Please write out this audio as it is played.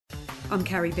I'm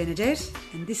Carrie Benedette,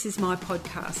 and this is my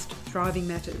podcast, Thriving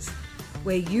Matters,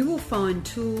 where you will find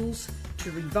tools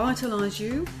to revitalise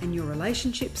you and your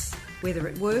relationships, whether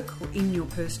at work or in your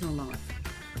personal life.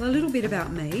 Well, a little bit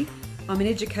about me. I'm an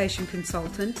education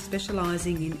consultant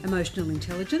specialising in emotional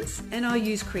intelligence, and I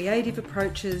use creative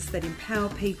approaches that empower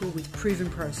people with proven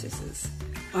processes.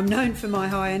 I'm known for my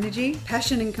high energy,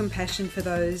 passion and compassion for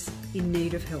those in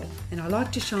need of help, and I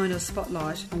like to shine a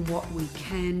spotlight on what we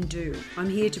can do. I'm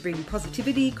here to bring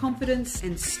positivity, confidence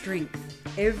and strength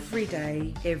every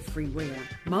day, everywhere.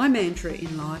 My mantra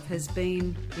in life has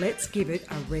been, let's give it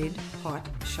a red hot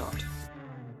shot.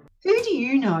 Who do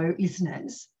you know,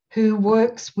 listeners, who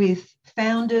works with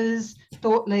founders,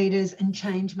 thought leaders and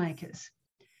change makers?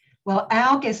 Well,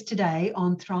 our guest today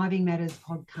on Thriving Matters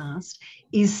podcast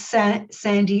is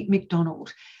Sandy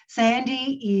McDonald.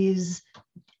 Sandy is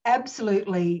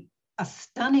absolutely a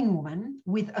stunning woman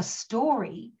with a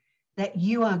story that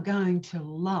you are going to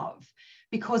love,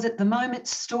 because at the moment,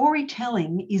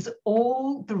 storytelling is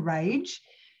all the rage.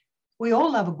 We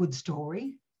all love a good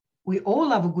story. We all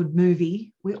love a good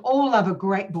movie. We all love a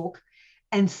great book.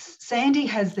 And Sandy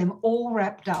has them all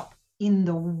wrapped up in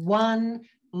the one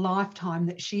lifetime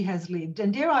that she has lived.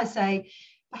 And dare I say,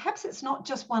 perhaps it's not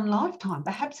just one lifetime,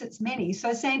 perhaps it's many.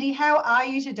 So Sandy, how are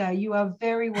you today? You are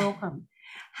very welcome.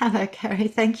 Hello, Carrie.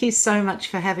 Thank you so much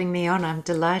for having me on. I'm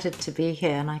delighted to be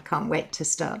here and I can't wait to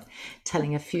start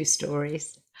telling a few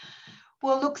stories.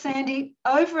 Well, look, Sandy,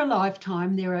 over a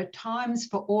lifetime, there are times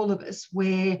for all of us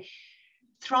where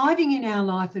thriving in our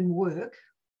life and work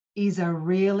is a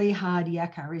really hard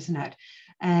yakka, isn't it?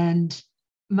 And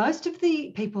most of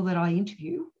the people that I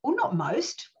interview, or not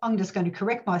most, I'm just going to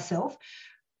correct myself,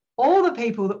 all the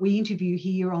people that we interview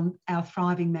here on our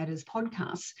Thriving Matters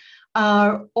podcast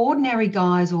are ordinary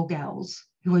guys or gals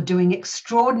who are doing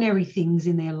extraordinary things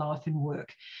in their life and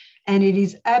work. And it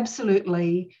is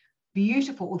absolutely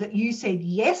beautiful that you said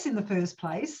yes in the first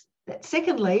place, that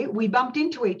secondly, we bumped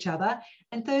into each other,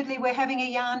 and thirdly, we're having a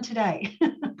yarn today.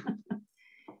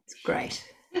 It's great.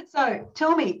 So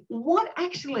tell me, what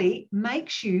actually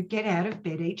makes you get out of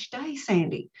bed each day,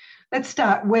 Sandy? Let's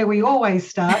start where we always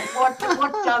start. What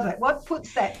does it? What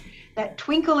puts that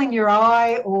twinkle in your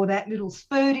eye, or that little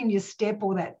spurt in your step,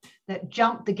 or that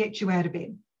jump that gets you out of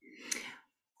bed?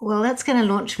 Well, that's going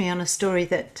to launch me on a story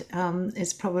that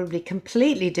is probably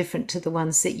completely different to the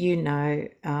ones that you know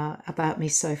about me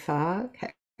so far.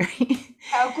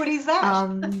 How good is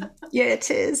that? Yeah,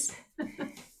 it is.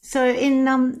 So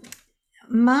in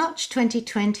March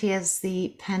 2020, as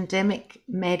the pandemic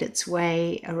made its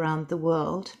way around the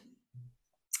world,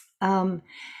 and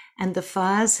the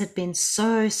fires had been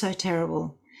so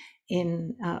terrible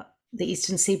in the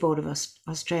eastern seaboard of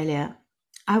Australia,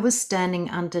 I was standing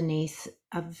underneath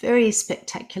a very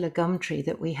spectacular gum tree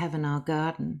that we have in our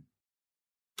garden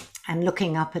and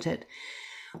looking up at it,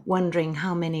 wondering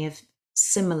how many of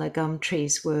similar gum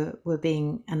trees were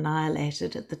being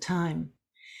annihilated at the time.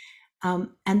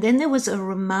 And then there was a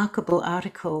remarkable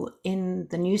article in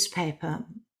the newspaper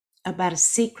about a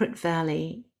secret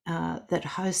valley that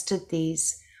hosted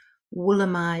these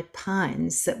Woolamai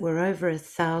pines that were over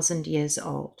 1,000 years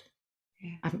old.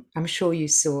 Yeah. I'm sure you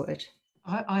saw it.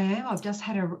 I am. I've just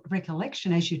had a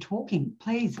recollection as you're talking.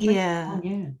 Please. Yeah.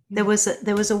 There was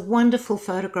a wonderful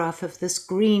photograph of this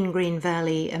green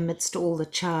valley amidst all the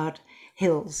charred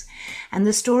hills. And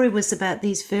the story was about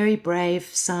these very brave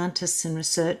scientists and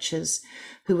researchers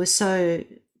who were so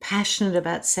passionate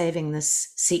about saving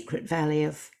this secret valley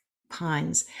of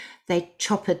pines. They'd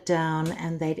chop it down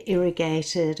and they'd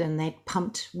irrigate it and they'd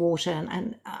pumped water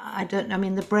and I don't know. I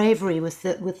mean, the bravery with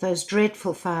those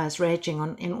dreadful fires raging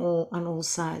on all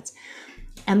sides,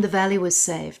 and the valley was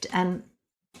saved. And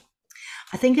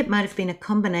I think it might have been a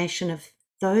combination of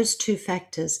those two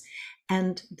factors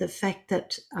and the fact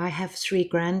that I have 3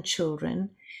 grandchildren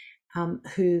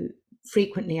who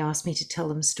frequently ask me to tell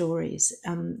them stories.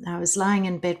 I was lying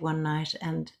in bed one night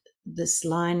and this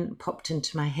line popped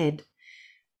into my head: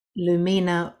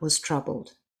 Lumina was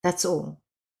troubled. That's all.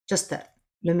 Just that.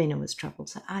 Lumina was troubled.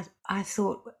 So I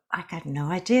thought, I had no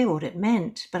idea what it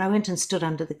meant, but I went and stood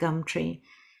under the gum tree.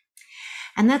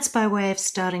 And that's by way of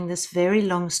starting this very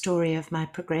long story of my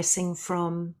progressing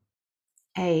from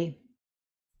a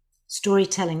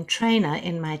storytelling trainer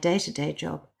in my day-to-day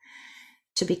job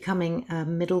to becoming a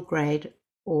middle grade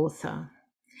author.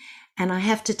 And I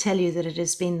have to tell you that it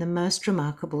has been the most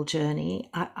remarkable journey.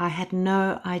 I had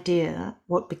no idea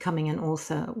what becoming an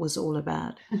author was all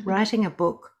about. Writing a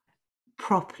book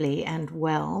properly and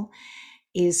well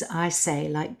is, I say,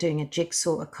 like doing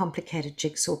a complicated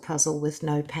jigsaw puzzle with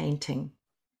no painting.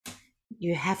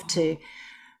 You have to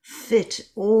fit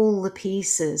all the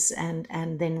pieces and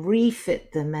then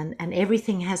refit them, and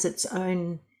everything has its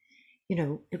own,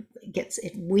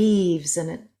 it weaves,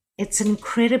 and it's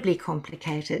incredibly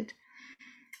complicated.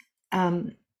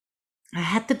 I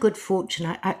had the good fortune.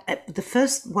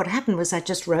 What happened was I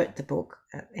just wrote the book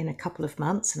in a couple of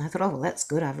months, and I thought, oh, well, that's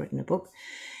good. I've written a book,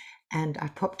 and I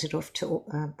popped it off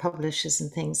to publishers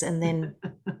and things. And then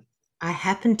I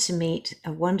happened to meet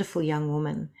a wonderful young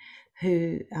woman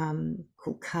who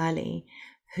called Kylie,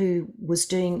 who was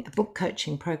doing a book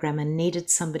coaching program and needed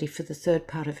somebody for the third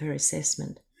part of her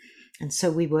assessment. And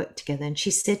so we worked together. And she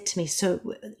said to me,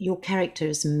 "So your character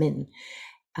is Min.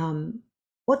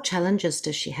 What challenges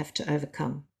does she have to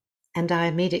overcome?" And I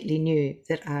immediately knew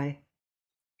that I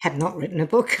had not written a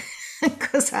book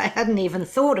because I hadn't even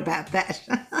thought about that.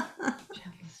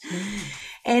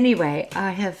 Anyway,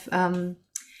 I have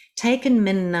taken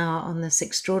Min now on this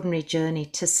extraordinary journey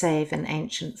to save an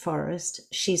ancient forest.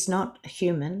 She's not a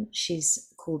human.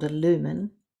 She's called a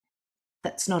lumen.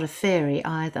 That's not a fairy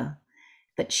either,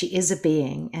 but she is a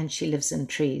being, and she lives in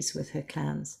trees with her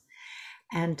clans.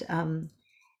 And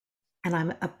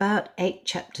I'm about 8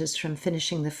 chapters from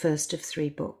finishing the first of 3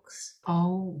 books.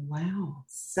 Oh, wow.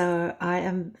 So I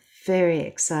am very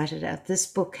excited. This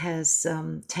book has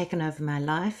taken over my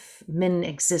life. Min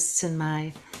exists in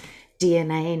my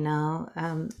DNA now.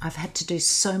 I've had to do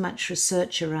so much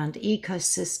research around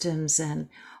ecosystems and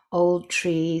old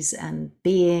trees and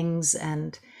beings,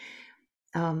 and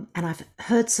I've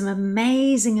heard some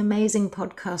amazing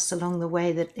podcasts along the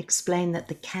way that explain that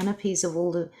the canopies of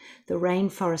all the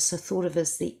rainforests are thought of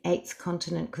as the 8th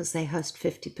continent because they host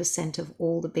 50% of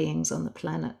all the beings on the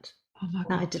planet. Oh my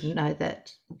And I gosh. didn't know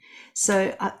that.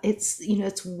 So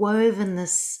it's woven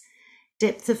this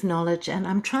depth of knowledge, and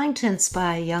I'm trying to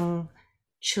inspire young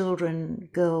children,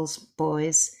 girls,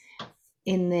 boys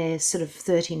in their sort of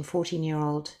 13,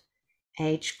 14-year-old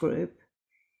age group,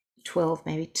 12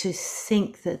 maybe, to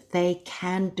think that they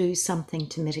can do something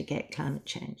to mitigate climate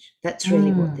change. That's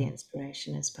really what the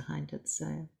inspiration is behind it.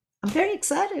 So I'm very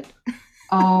excited.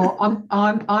 Oh,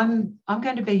 I'm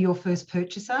going to be your first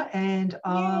purchaser, and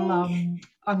I'm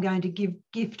going to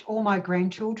gift all my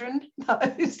grandchildren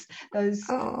those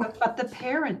but the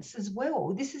parents as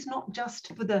well. This is not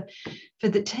just for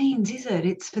the teens, is it?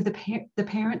 It's for the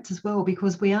parents as well,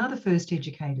 because we are the first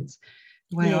educators.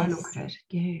 The way I look at it.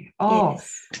 Yeah. Oh,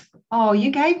 Yes. oh,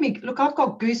 you gave me, look, I've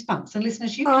got goosebumps, and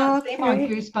listeners, you can't see my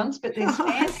goosebumps, but they're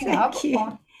standing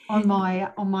up on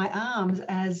my arms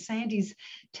as Sandy's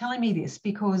telling me this,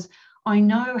 because I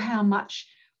know how much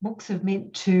books have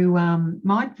meant to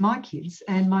my kids,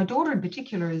 and my daughter in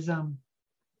particular is an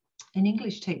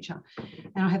English teacher,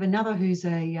 and I have another who's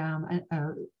a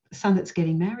son that's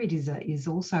getting married is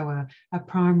also a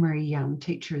primary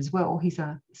teacher as well. He's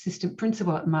an assistant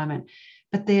principal at the moment,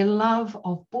 but their love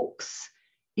of books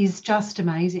is just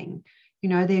amazing.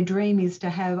 Their dream is to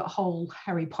have a whole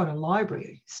Harry Potter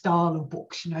library style of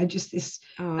books, just this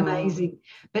amazing.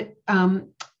 But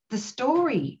the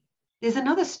story, there's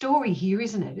another story here,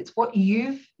 isn't it? It's what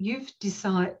you've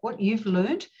decided, what you've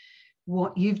learned,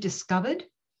 what you've discovered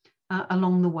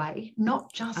along the way,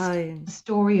 not just the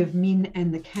story of Min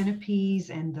and the canopies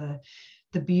and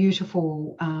the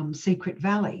beautiful Secret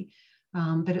Valley,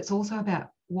 but it's also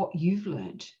about what you've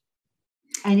learned.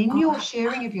 And in your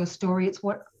sharing of your story, it's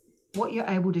what you're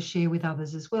able to share with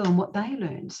others as well, and what they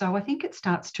learn. So I think it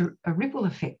starts to a ripple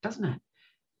effect, doesn't it?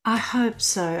 I hope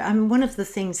so. One of the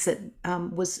things that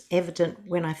was evident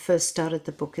when I first started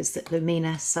the book is that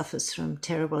Lumina suffers from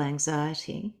terrible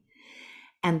anxiety.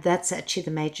 And that's actually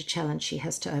the major challenge she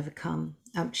has to overcome.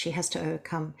 She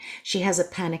has a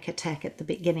panic attack at the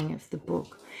beginning of the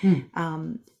book.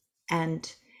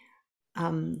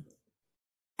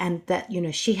 And that,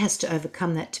 she has to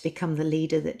overcome that to become the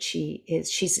leader that she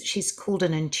is. She's called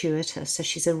an intuitor. So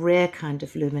she's a rare kind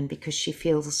of lumen because she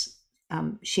feels,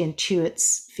 she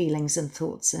intuits feelings and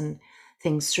thoughts and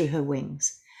things through her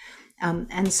wings.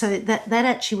 And so that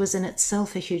actually was in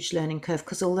itself a huge learning curve,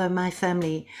 because although my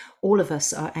family, all of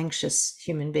us are anxious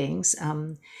human beings,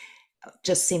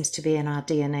 just seems to be in our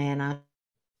DNA and our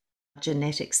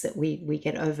genetics that we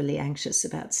get overly anxious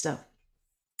about stuff.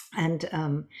 And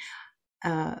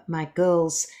my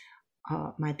girls,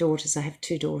 my daughters, I have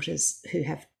 2 daughters who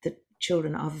have the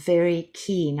children are very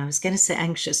keen. I was going to say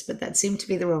anxious, but that seemed to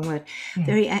be the wrong word.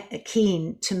 Very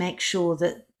keen to make sure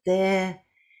that their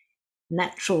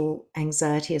natural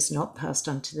anxiety is not passed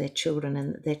on to their children,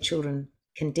 and that their children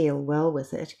can deal well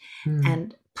with it.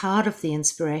 And part of the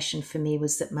inspiration for me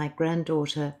was that my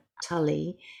granddaughter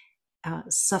Tully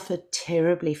suffered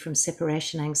terribly from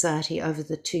separation anxiety over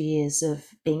the 2 years of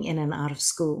being in and out of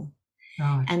school.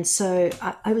 Right. And so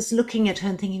I was looking at her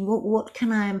and thinking, what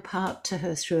can I impart to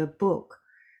her through a book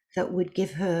that would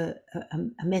give her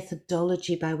a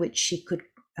methodology by which she could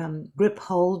grip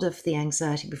hold of the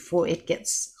anxiety before it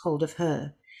gets hold of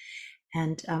her.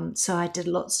 And so I did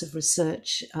lots of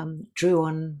research, drew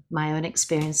on my own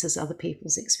experiences, other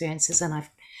people's experiences, and I've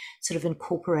sort of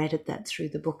incorporated that through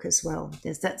the book as well.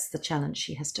 That's the challenge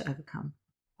she has to overcome.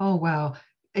 Oh, wow.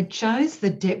 It shows the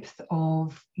depth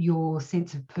of your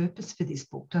sense of purpose for this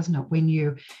book, doesn't it? When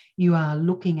you are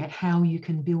looking at how you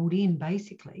can build in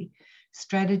basically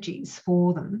strategies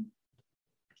for them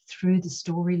through the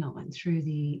storyline, through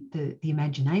the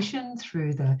imagination,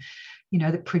 through the,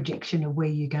 the projection of where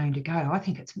you're going to go. I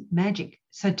think it's magic.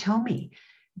 So tell me,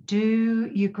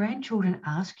 do your grandchildren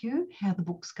ask you how the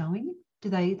book's going? Do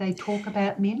they talk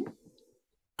about Min?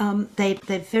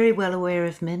 They're very well aware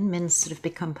of Min. Min's sort of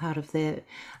become part of their...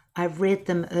 I read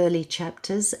them early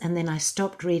chapters, and then I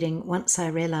stopped reading once I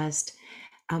realised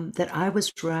that I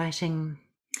was writing...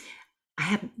 I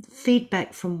had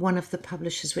feedback from one of the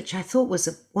publishers, which I thought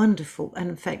was wonderful. And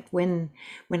in fact, when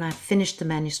I finished the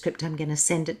manuscript, I'm going to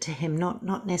send it to him,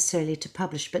 not necessarily to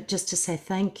publish, but just to say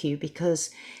thank you,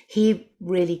 because he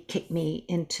really kicked me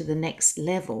into the next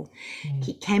level.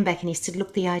 He came back and he said,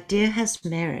 look, the idea has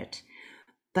merit,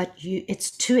 but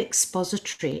it's too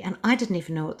expository. And I didn't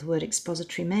even know what the word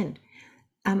expository meant.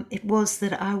 It was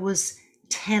that I was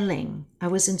telling, I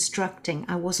was instructing,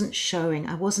 I wasn't showing,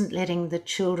 I wasn't letting the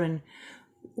children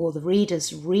or the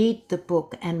readers read the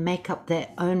book and make up their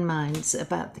own minds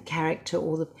about the character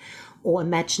or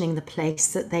imagining the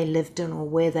place that they lived in or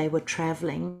where they were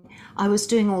traveling. I was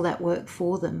doing all that work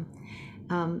for them.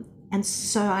 And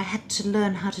so I had to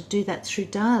learn how to do that through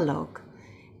dialogue.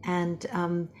 And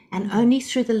only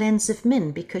through the lens of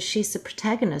Min, because she's the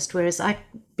protagonist, whereas I'd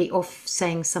be off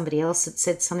saying somebody else had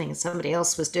said something and somebody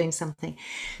else was doing something.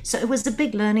 So it was a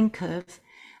big learning curve.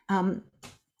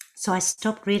 So I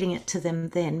stopped reading it to them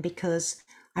then, because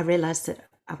I realized that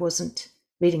I wasn't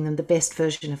reading them the best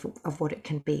version of what it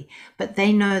can be. But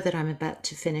they know that I'm about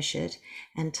to finish it,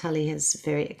 and Tully is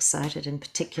very excited in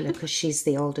particular, because she's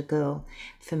the older girl,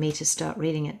 for me to start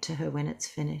reading it to her when it's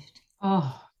finished.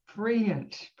 Oh,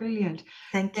 brilliant.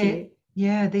 Thank you.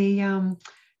 Yeah,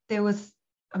 there was,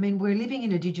 we're living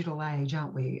in a digital age,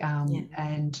 aren't we?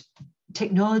 And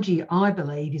technology, I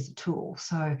believe, is a tool.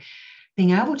 So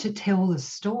being able to tell the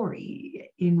story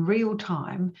in real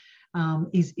time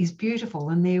is beautiful.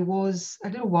 And there was, a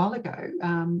little while ago,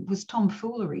 was Tom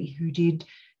Foolery, who did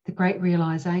The Great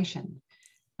Realization.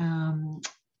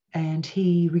 And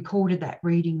he recorded that,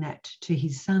 reading that to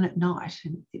his son at night,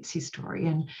 and it's his story.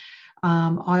 And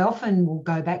I often will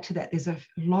go back to that. There's a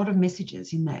lot of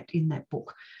messages in that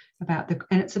book about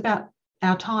and it's about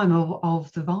our time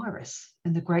of the virus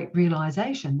and the great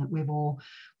realization that we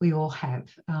all have.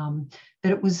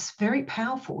 But it was very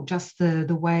powerful, just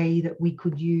the way that we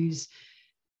could use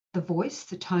the voice,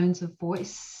 the tones of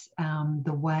voice,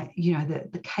 the way,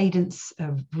 the cadence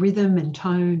of rhythm and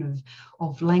tone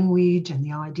of language and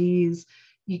the ideas.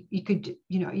 You could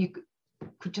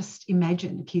just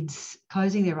imagine kids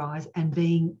closing their eyes and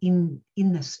being in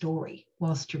the story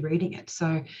whilst you're reading it.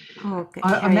 So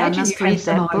I imagine you have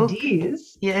some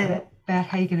ideas about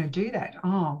how you're going to do that.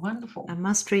 Oh, wonderful. I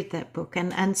must read that book.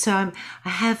 And so I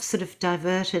have sort of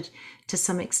diverted to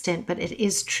some extent, but it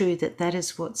is true that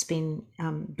is what's been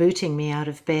booting me out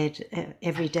of bed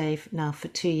every day now for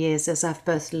 2 years, as I've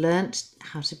both learnt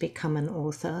how to become an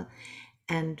author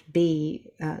and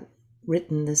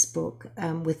written this book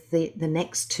with the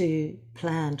next two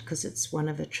planned, because it's one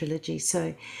of a trilogy.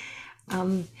 So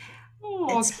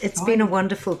it's been a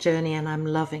wonderful journey, and I'm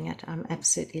loving it. I'm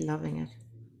absolutely loving it.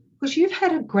 Because you've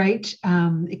had a great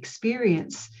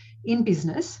experience in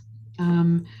business,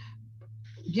 over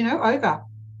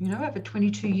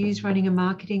 22 years running a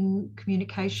marketing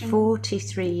communication.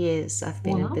 43 years I've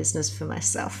been in business for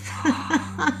myself.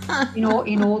 in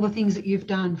all the things that you've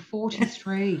done,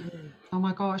 43. Oh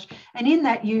my gosh. And in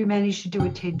that you managed to do a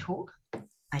TED Talk.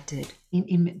 I did.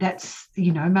 That's,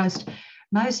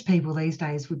 most people these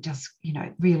days would just,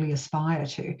 really aspire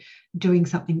to doing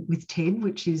something with TED,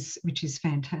 which is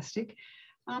fantastic.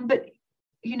 But,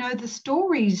 the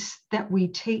stories that we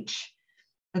teach,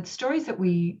 the stories that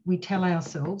we tell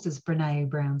ourselves, as Brené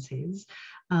Brown says,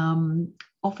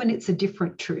 often it's a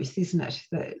different truth, isn't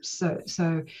it?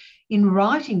 So in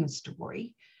writing a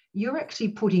story, you're actually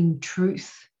putting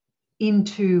truth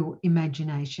into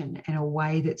imagination in a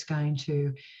way that's going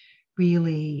to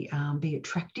really be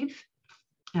attractive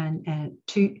and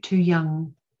to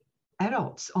young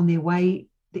adults on their way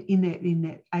in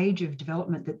that age of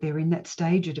development that they're in, that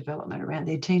stage of development around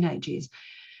their teenage years.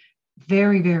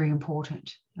 Very, very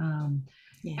important.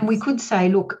 Yes. And we could say,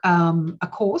 look, a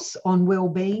course on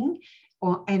well-being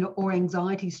or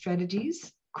anxiety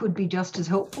strategies could be just as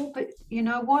helpful, but you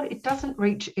know what? It doesn't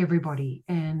reach everybody,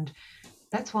 and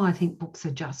that's why I think books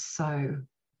are just so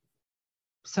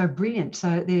brilliant.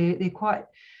 So they're quite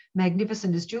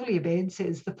magnificent. As Julia Baird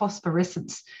says, the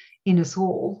phosphorescence in us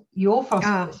all. Your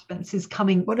phosphorescence is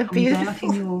coming out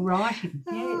in your writing.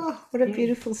 Oh, what a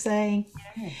beautiful saying.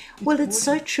 Yeah, well, it's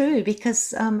so true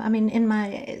because, in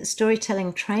my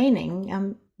storytelling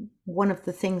training, one of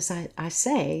the things I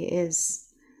say is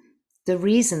the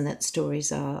reason that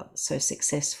stories are so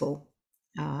successful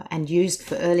and used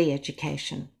for early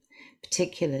education,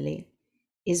 particularly,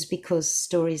 is because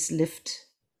stories lift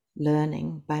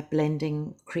learning by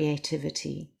blending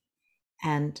creativity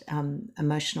and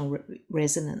emotional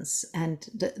resonance. And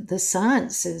the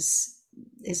science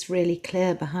is really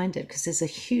clear behind it, because there's a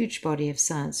huge body of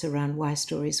science around why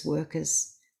stories work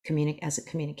as a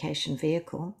communication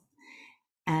vehicle.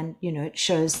 And, it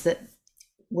shows that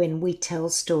when we tell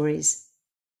stories,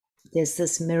 there's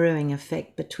this mirroring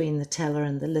effect between the teller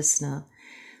and the listener.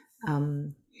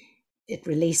 It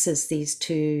releases these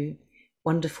two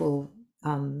wonderful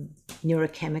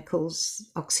neurochemicals,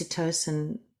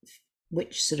 oxytocin,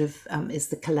 which sort of is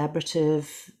the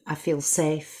collaborative, I feel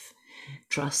safe,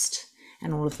 trust,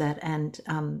 and all of that, and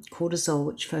cortisol,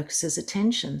 which focuses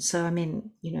attention. So,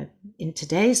 in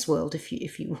today's world, if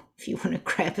you want to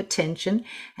grab attention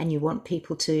and you want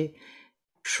people to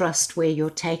trust where you're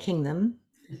taking them,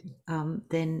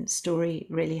 then story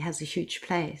really has a huge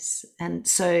place. And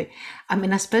so,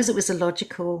 I suppose it was a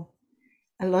logical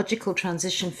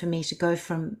transition for me to go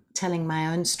from telling my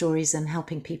own stories and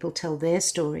helping people tell their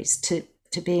stories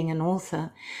to being an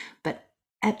author. But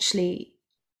actually,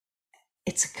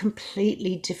 it's a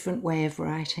completely different way of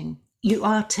writing. You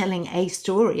are telling a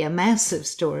story, a massive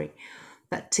story,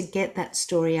 but to get that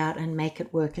story out and make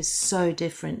it work is so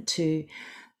different to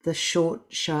the short,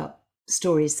 sharp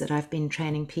stories that I've been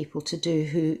training people to do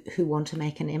who want to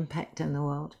make an impact in the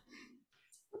world.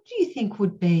 What do you think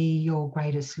would be your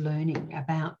greatest learning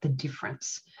about the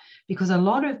difference? Because a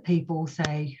lot of people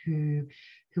say who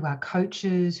are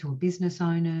coaches, who are business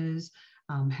owners,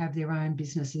 have their own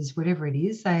businesses, whatever it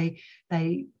is, they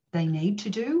need to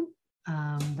do.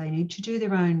 They need to do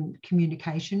their own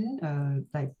communication,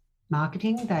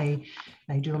 marketing.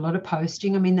 They do a lot of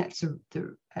posting. That's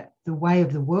the way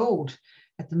of the world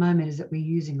at the moment, is that we're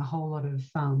using a whole lot of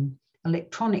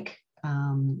electronic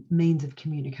means of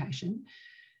communication.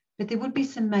 But there would be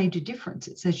some major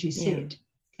differences, as you said.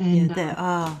 And there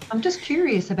are. I'm just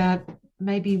curious about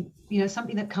maybe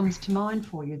something that comes to mind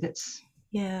for you.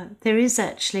 There is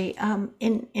actually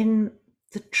in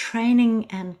the training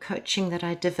and coaching that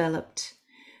I developed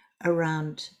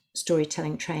around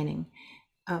storytelling training.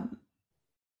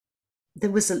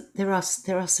 There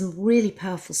are some really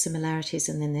powerful similarities,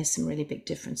 and then there's some really big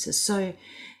differences. So,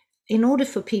 in order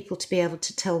for people to be able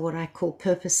to tell what I call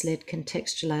purpose-led,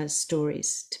 contextualized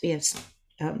stories, to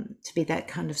be that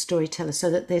kind of storyteller, so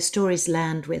that their stories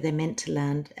land where they're meant to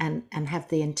land and have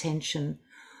the intention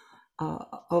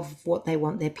of what they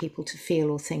want their people to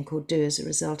feel or think or do as a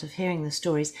result of hearing the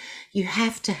stories, you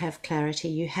have to have clarity,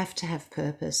 you have to have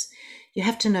purpose, you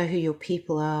have to know who your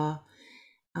people are,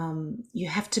 you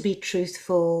have to be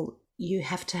truthful, you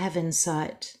have to have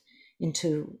insight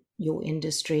into your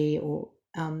industry or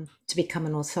to become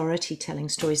an authority telling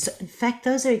stories. So in fact,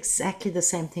 those are exactly the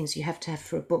same things you have to have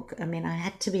for a book. I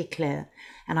had to be clear,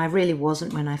 and I really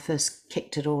wasn't when I first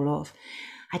kicked it all off.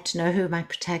 I had to know who my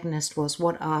protagonist was,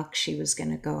 what arc she was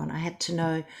going to go on. I had to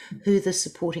know who the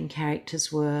supporting characters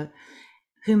were,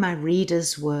 who my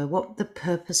readers were, what the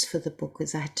purpose for the book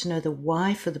was. I had to know the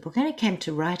why for the book. I only came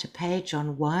to write a page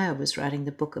on why I was writing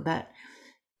the book about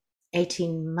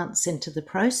 18 months into the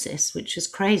process, which is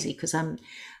crazy because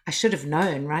I should have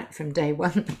known right from day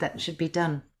one that should be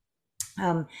done.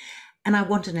 And I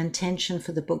want an intention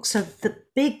for the book. So the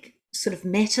big sort of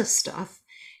meta stuff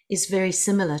is very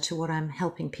similar to what I'm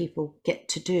helping people get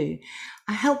to do.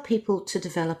 I help people to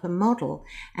develop a model.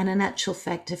 And in actual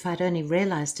fact, if I'd only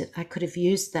realized it, I could have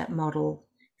used that model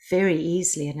very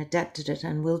easily and adapted it,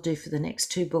 and will do for the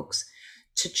next 2 books,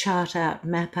 to chart out,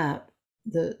 map out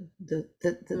the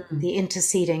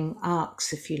interceding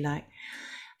arcs, if you like.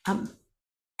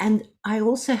 And I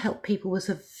also help people with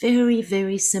a very,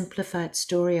 very simplified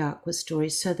story arc with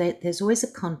stories, so that there's always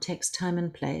a context, time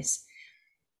and place.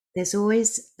 There's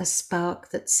always a spark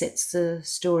that sets the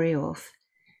story off.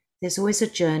 There's always a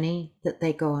journey that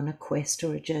they go on, a quest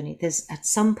or a journey. At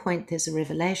some point, there's a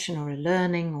revelation or a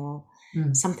learning or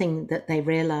something that they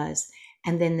realize.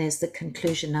 and then there's the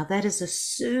conclusion. Now that is a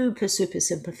super, super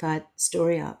simplified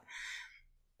story arc.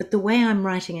 But the way I'm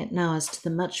writing it now is to the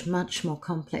much, much more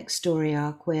complex story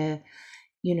arc where,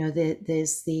 you know,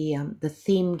 there's the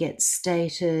theme gets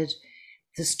stated,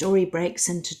 the story breaks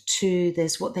into two.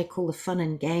 There's what they call the fun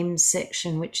and games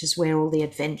section, which is where all the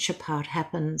adventure part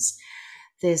happens.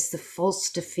 There's the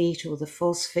false defeat or the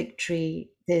false victory.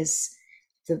 There's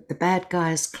the bad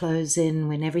guys close in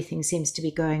when everything seems to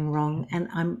be going wrong. And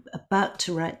I'm about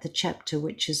to write the chapter,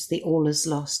 which is the all is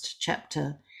lost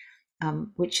chapter,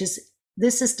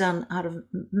 this is done out of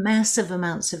massive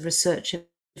amounts of research of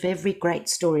every great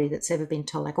story that's ever been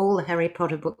told. Like all the Harry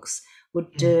Potter books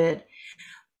would do it.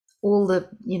 All the,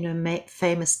 you know,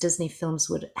 famous Disney films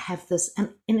would have this.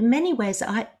 And in many ways,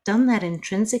 I'd done that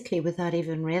intrinsically without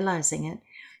even realizing it.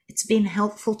 It's been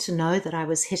helpful to know that I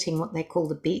was hitting what they call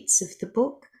the beats of the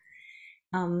book.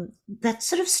 That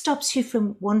sort of stops you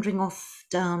from wandering off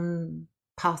down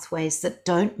pathways that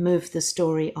don't move the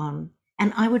story on.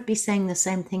 And I would be saying the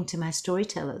same thing to my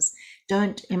storytellers.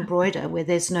 Don't embroider where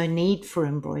there's no need for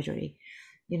embroidery.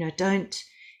 You know, don't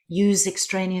use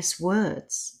extraneous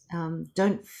words.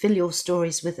 Don't fill your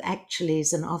stories with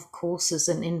actuallys and of courses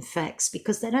and in facts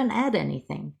because they don't add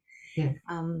anything. Yeah.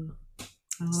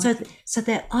 So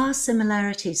there are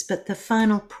similarities, but the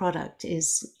final product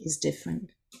is different.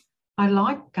 I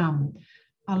like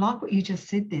what you just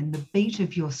said then, the beat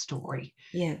of your story.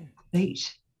 Yeah.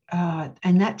 Beat.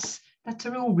 And that's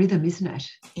a real rhythm, isn't it?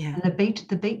 Yeah. And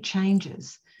the beat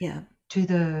changes. Yeah. To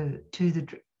the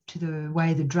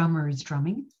way the drummer is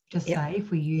drumming. Just say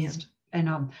if we used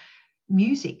and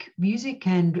music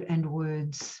and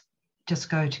words just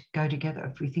go together.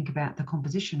 If we think about the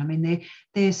composition, I mean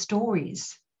they're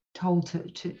stories told to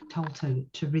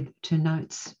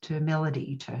notes, to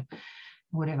melody, to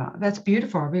whatever. That's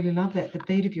beautiful. I really love that, the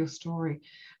beat of your story.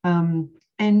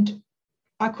 And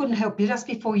I couldn't help you, just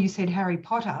before you said Harry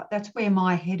Potter, that's where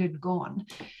my head had gone.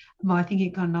 My thinking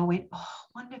had gone, and I went, oh, I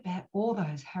wonder about all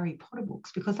those Harry Potter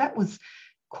books, because that was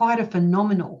quite a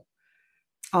phenomenal.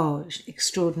 Oh,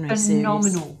 extraordinary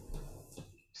phenomenal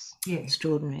series. Yeah.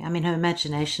 Extraordinary. I mean, her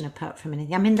imagination, apart from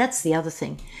anything. I mean, that's the other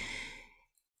thing.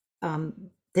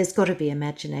 There's got to be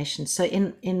imagination. So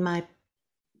in my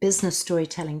business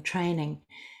storytelling training,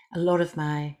 a lot of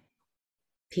my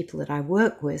people that I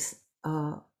work with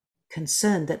are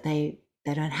concerned that they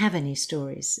don't have any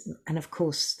stories. And of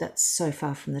course, that's so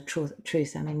far from the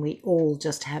truth. I mean, we all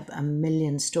just have a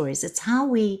million stories. It's how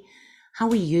we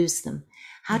use them.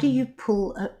 How do you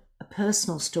pull a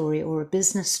personal story or a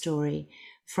business story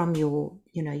from your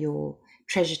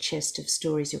treasure chest of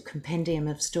stories, your compendium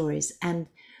of stories, and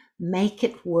make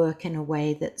it work in a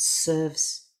way that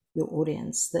serves your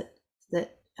audience, that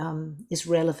is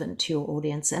relevant to your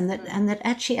audience, and that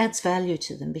actually adds value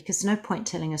to them? Because no point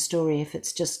telling a story if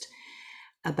it's just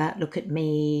about, look at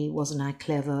me, wasn't I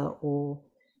clever, or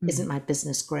isn't my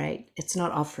business great? It's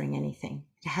not offering anything.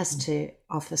 It has to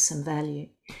offer some value.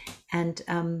 And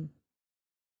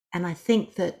I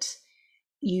think that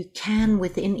you can,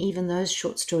 within even those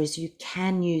short stories, you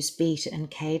can use beat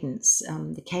and cadence.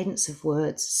 The cadence of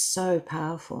words is so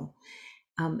powerful.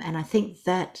 And I think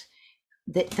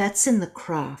that's in the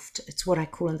craft. It's what I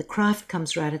call, and the craft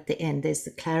comes right at the end. There's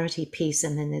the clarity piece,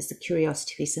 and then there's the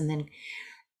curiosity piece, and then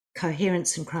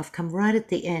coherence and craft come right at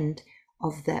the end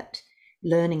of that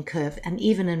learning curve. And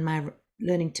even in my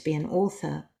learning to be an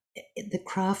author, the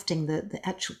crafting, the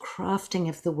actual crafting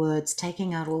of the words,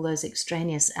 taking out all those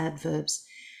extraneous adverbs.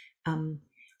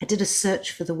 I did a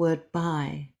search for the word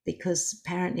by, because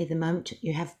apparently the moment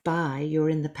you have by, you're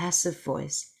in the passive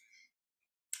voice,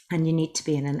 and you need to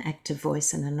be in an active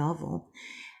voice in a novel.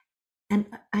 And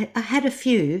I had a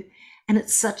few, and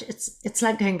it's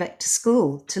like going back to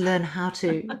school to learn how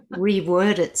to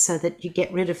reword it so that you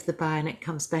get rid of the by and it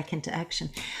comes back into action.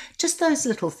 Just those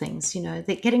little things,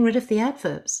 that getting rid of the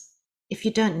adverbs. If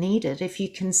you don't need it, if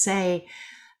you can say,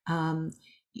 the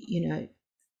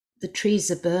trees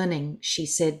are burning, she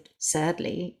said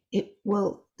sadly,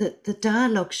 the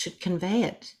dialogue should convey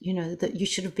it, that you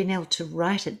should have been able to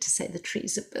write it to say the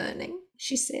trees are burning,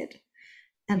 she said.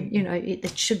 And,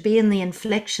 it should be in the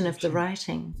inflection of the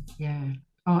writing. Yeah.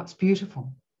 Oh, it's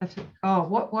beautiful.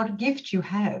 What a gift you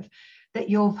have that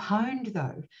you've honed,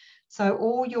 though. So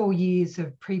all your years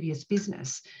of previous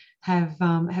business have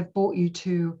brought you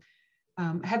to,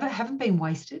 haven't been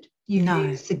wasted. You've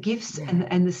used the gifts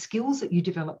and the skills that you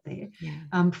developed there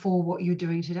for what you're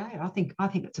doing today. I think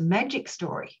it's a magic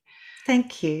story.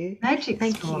 Thank you. Thank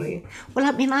you. Well,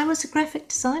 I mean, I was a graphic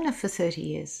designer for 30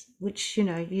 years, which,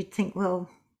 you'd think, well,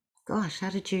 gosh, how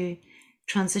did you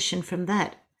transition from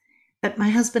that? But my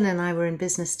husband and I were in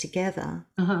business together.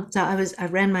 So I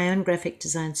ran my own graphic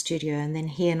design studio, and then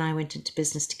he and I went into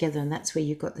business together, and that's where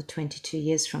you got the 22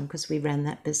 years from, because we ran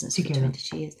that business together for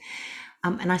 22 years.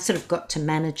 And I sort of got to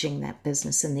managing that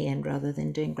business in the end rather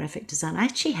than doing graphic design. I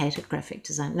actually hated graphic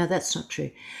design. No, that's not true.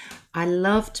 I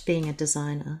loved being a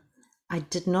designer. I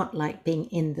did not like being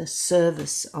in the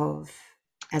service of,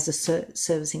 as a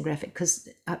servicing graphic, because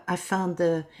I found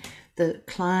the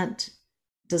client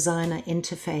designer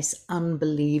interface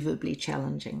unbelievably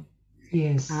challenging.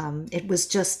 Yes. It was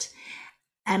just,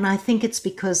 and I think it's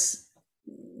because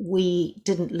we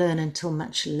didn't learn until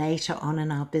much later on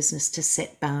in our business to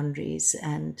set boundaries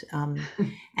and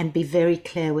be very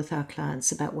clear with our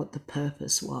clients about what the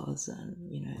purpose was, and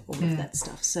all of that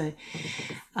stuff. So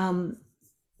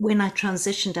when I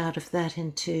transitioned out of that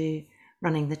into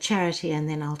running the charity, and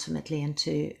then ultimately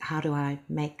into how do I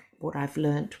make what I've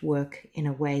learned work in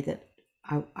a way that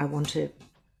I want to,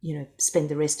 spend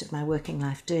the rest of my working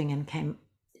life doing, and came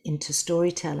into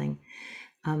storytelling,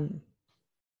 I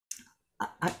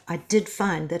did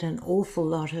find that an awful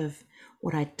lot of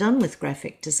what I'd done with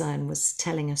graphic design was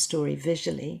telling a story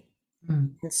visually.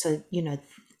 And so,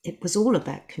 it was all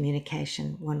about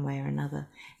communication one way or another.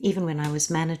 Even when I was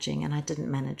managing, and I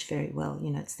didn't manage very well,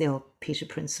 it's the old Peter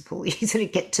principle. You sort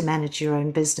of get to manage your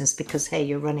own business because, hey,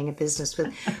 you're running a business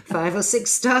with 5 or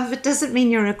 6 staff. It doesn't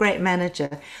mean you're a great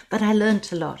manager. But I learned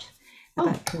a lot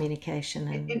about communication.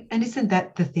 And isn't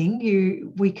that the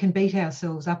thing? We can beat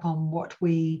ourselves up on what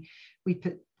we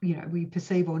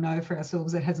perceive or know for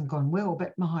ourselves that hasn't gone well.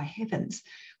 But my heavens,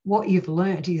 what you've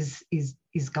learnt is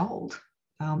gold.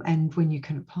 And when you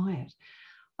can apply it.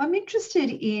 I'm interested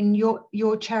in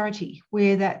your charity,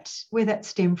 where that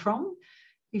stemmed from.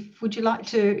 Would you like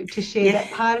to share that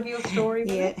part of your story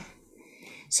with us?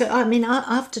 So, I mean,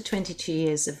 after 22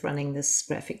 years of running this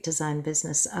graphic design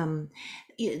business,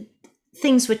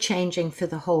 things were changing for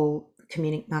the whole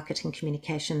marketing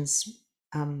communications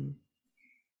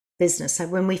business. So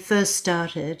when we first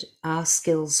started, our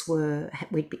skills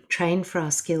we'd be trained for our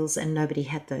skills, and nobody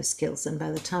had those skills. And by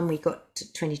the time we got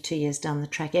to 22 years down the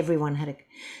track, everyone had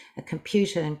a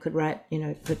computer and could write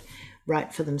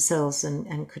for themselves,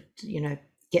 and could,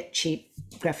 get cheap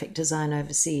graphic design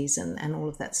overseas and all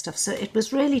of that stuff. So it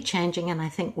was really changing, and I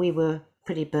think we were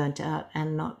pretty burnt out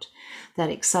and not that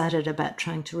excited about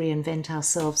trying to reinvent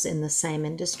ourselves in the same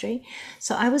industry.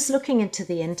 So I was looking into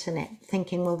the internet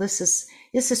thinking, well, this is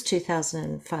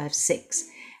 2005-06.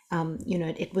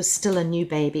 It was still a new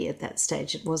baby at that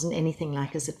stage. It wasn't anything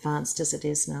like as advanced as it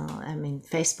is now. I mean,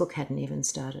 Facebook hadn't even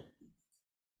started.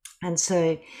 And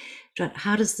so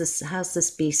how's this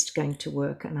beast going to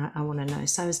work? And I want to know.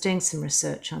 So I was doing some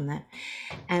research on that.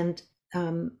 And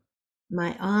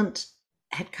my aunt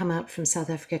had come out from South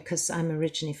Africa, because I'm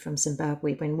originally from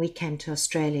Zimbabwe. When we came to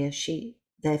Australia,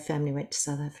 their family went to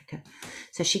South Africa.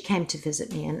 So she came to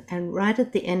visit me. And right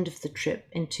at the end of the trip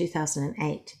in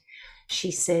 2008,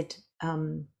 she said,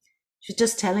 she was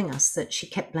just telling us that she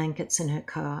kept blankets in her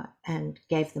car and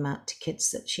gave them out to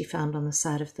kids that she found on the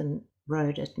side of the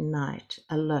road at night,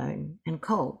 alone and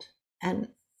cold. And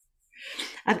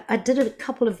I did a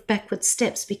couple of backward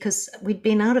steps, because we'd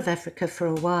been out of Africa for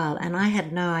a while, and I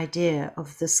had no idea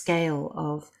of the scale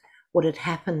of what had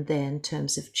happened there in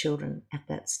terms of children at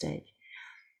that stage.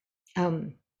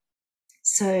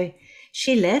 So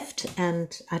she left,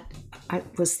 and I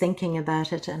was thinking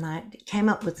about it, and I came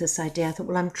up with this idea. I thought,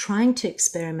 well, I'm trying to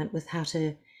experiment with how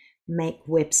to make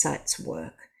websites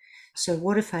work. So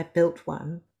what if I built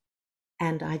one,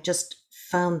 and I just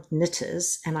found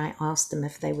knitters, and I asked them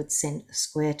if they would send a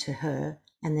square to her,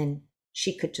 and then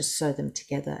she could just sew them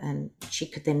together, and she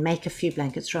could then make a few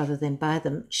blankets rather than buy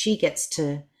them. She gets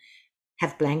to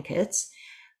have blankets,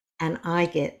 and I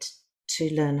get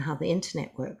to learn how the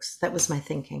internet works. That was my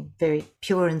thinking, very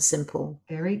pure and simple.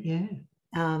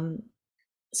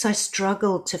 So I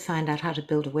struggled to find out how to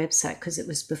build a website, because it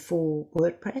was before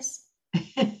WordPress.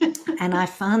 And I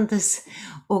found this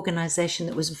organization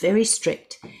that was very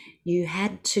strict. You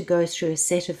had to go through a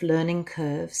set of learning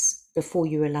curves before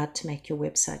you were allowed to make your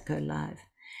website go live.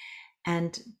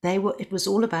 And it was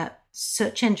all about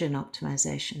search engine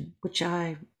optimization, which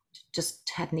I just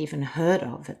hadn't even heard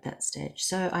of at that stage.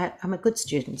 So I'm a good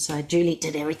student. So I duly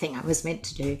did everything I was meant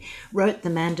to do, wrote the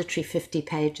mandatory 50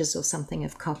 pages or something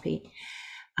of copy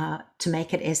to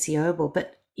make it SEOable.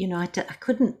 But, I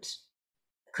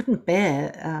couldn't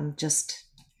bear just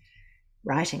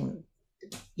writing,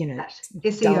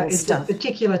 SEO is a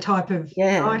particular type of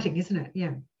writing, isn't it?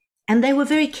 Yeah. And they were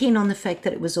very keen on the fact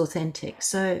that it was authentic.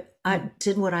 So I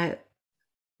did what I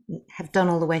have done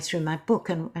all the way through my book,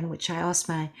 and which I asked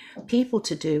my people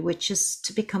to do, which is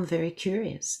to become very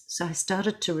curious. So I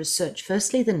started to research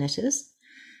firstly the knitters,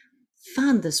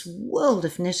 found this world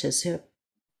of knitters who are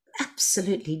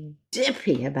absolutely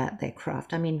dippy about their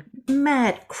craft. I mean,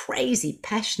 mad, crazy,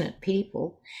 passionate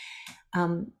people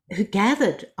who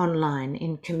gathered online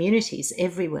in communities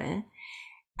everywhere.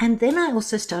 And then I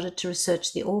also started to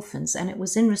research the orphans, and it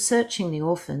was in researching the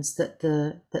orphans that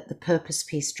the purpose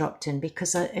piece dropped in,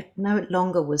 because it no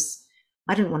longer was,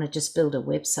 I didn't want to just build a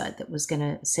website that was going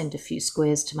to send a few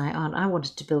squares to my aunt. I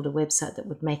wanted to build a website that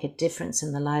would make a difference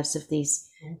in the lives of these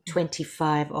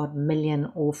 25 odd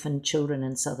million orphan children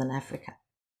in Southern Africa.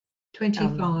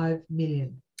 25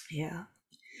 million. Yeah.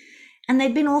 And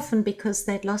they'd been orphaned because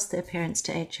they'd lost their parents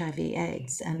to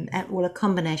HIV/AIDS, and well, a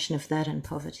combination of that and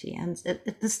poverty. And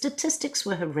the statistics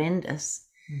were horrendous.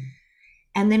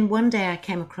 And then one day I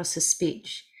came across a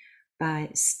speech by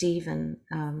Stephen.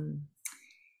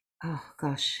 Oh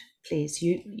gosh, please,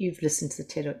 you've listened to the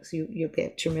TEDx. You'll be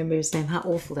able to remember his name. How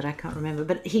awful that I can't remember.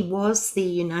 But he was the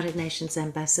United Nations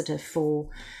ambassador for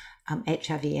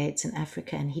HIV/AIDS in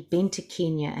Africa, and he'd been to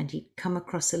Kenya, and he'd come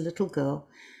across a little girl.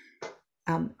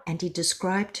 And he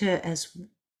described her as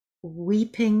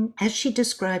weeping. As she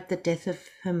described the death of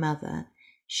her mother,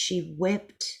 she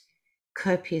wept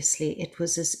copiously. It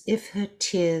was as if her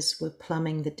tears were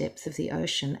plumbing the depth of the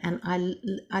ocean. And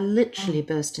I literally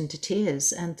burst into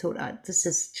tears and thought, this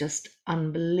is just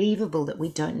unbelievable that we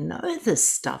don't know this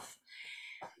stuff.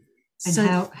 And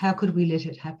so, how could we let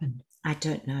it happen? I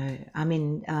don't know. I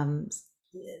mean,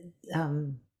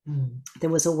 there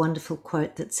was a wonderful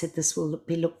quote that said, this will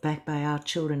be looked back by our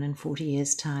children in 40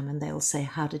 years' time, and they'll say,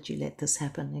 how did you let this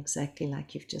happen? Exactly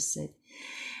like you've just said.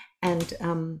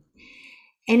 And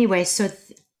anyway, so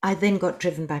I then got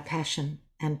driven by passion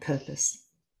and purpose.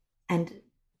 And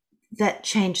that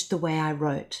changed the way I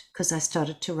wrote, because I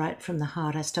started to write from the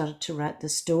heart. I started to write the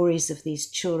stories of these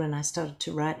children. I started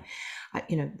to write,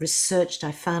 researched.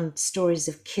 I found stories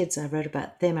of kids. I wrote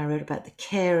about them. I wrote about the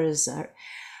carers.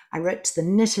 I wrote to the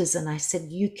knitters, and I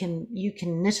said, you can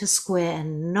knit a square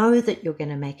and know that you're going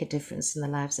to make a difference in the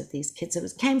lives of these kids. It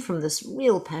came from this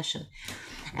real passion,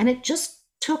 and it just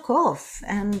took off.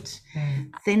 And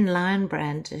then Lion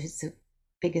Brand, who's the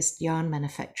biggest yarn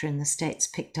manufacturer in the States,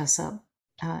 picked us up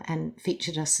and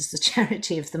featured us as the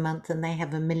charity of the month, and they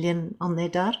have 1 million on their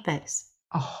database.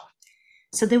 Oh,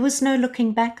 so there was no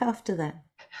looking back after that.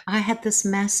 I had this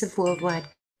massive worldwide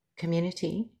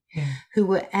community who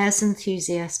were as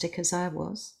enthusiastic as I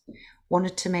was,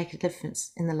 wanted to make a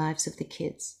difference in the lives of the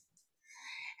kids.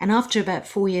 And after about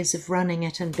 4 years of running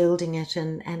it and building it,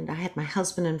 and I had my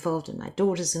husband involved and my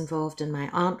daughters involved, and my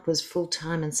aunt was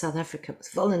full-time in South Africa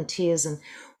with volunteers and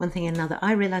one thing and another,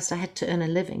 I realized I had to earn a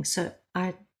living. So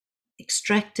I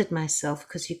extracted myself,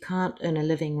 because you can't earn a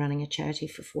living running a charity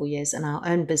for 4 years, and our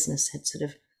own business had sort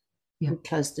of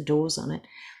closed the doors on it.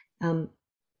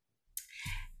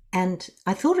 And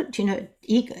I thought,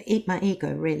 eat my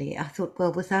ego, really. I thought,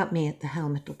 well, without me at the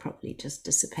helm, it'll probably just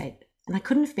dissipate. And I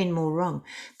couldn't have been more wrong,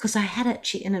 because I had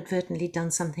actually inadvertently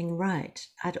done something right.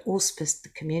 I'd auspiced the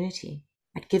community.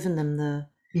 I'd given them the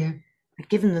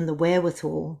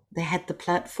wherewithal. They had the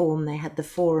platform, they had the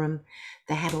forum,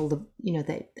 they had all the,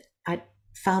 I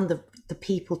found the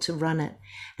people to run it.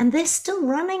 And they're still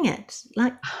running it.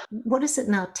 Like, what is it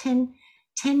now? 10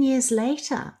 years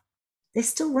later. They're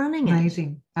still running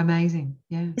it. Amazing.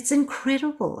 Yeah. It's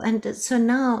incredible. And so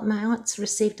now my aunt's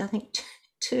received, I think,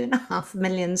 2.5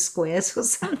 million squares or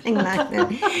something like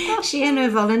that. She and her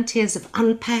volunteers have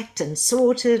unpacked and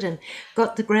sorted and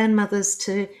got the grandmothers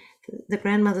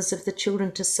of the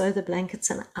children to sew the blankets.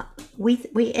 And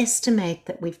we estimate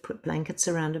that we've put blankets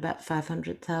around about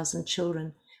 500,000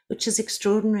 children, which is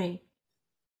extraordinary.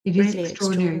 It is really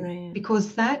extraordinary,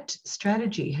 because that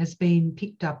strategy has been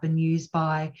picked up and used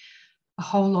by a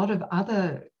whole lot of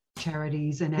other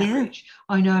charities and outreach.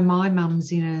 I know my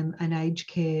mum's in an aged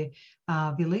care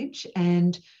village,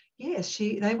 and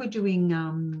they were doing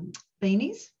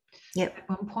beanies at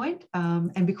one point,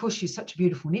 and because she's such a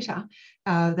beautiful knitter,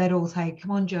 they'd all say,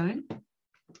 come on, Joan,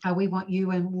 we want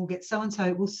you, and we'll get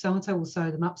so-and-so will sew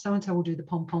them up, so-and-so will do the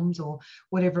pom-poms or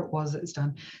whatever it was that's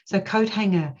done. So coat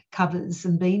hanger covers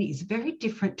and beanies, very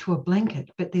different to a blanket,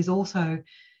 but there's also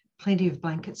plenty of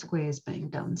blanket squares being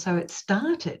done. So it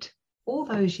started all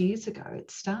those years ago.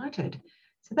 So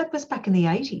that was back in the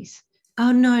 80s.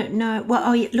 Oh, no.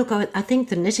 Well, look, I think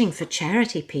the Knitting for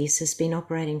Charity piece has been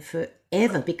operating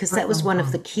forever, because that was one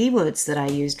of the keywords that I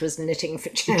used, was knitting for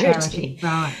charity.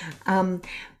 Right.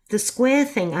 The square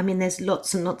thing, I mean, there's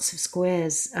lots and lots of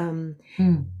squares.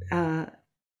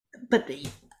 But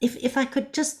if I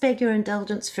could just beg your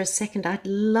indulgence for a second, I'd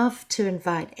love to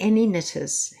invite any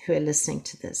knitters who are listening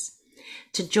to this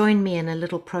to join me in a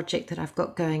little project that I've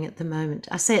got going at the moment.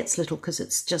 I say it's little because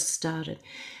it's just started.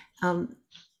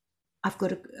 I've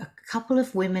got a couple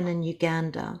of women in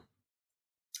Uganda,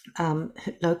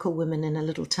 local women in a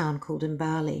little town called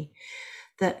Mbali,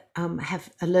 that have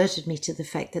alerted me to the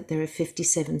fact that there are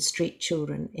 57 street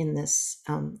children in this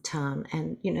town,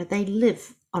 and they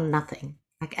live on nothing.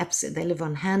 Like, absolutely, they live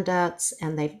on handouts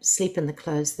and they sleep in the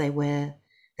clothes they wear.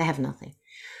 They have nothing.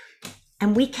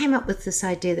 And we came up with this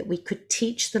idea that we could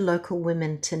teach the local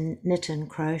women to knit and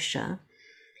crochet,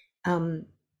 and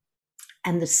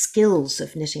the skills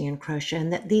of knitting and crochet,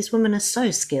 and that these women are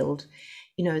so skilled,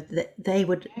 that they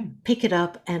would pick it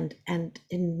up and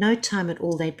in no time at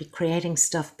all, they'd be creating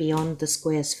stuff beyond the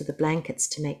squares for the blankets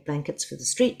to make blankets for the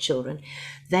street children.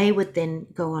 They would then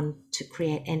go on to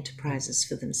create enterprises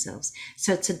for themselves.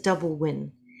 So it's a double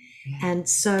win. Yeah. And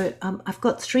so I've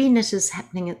got 3 knitters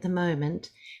happening at the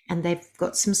moment, and they've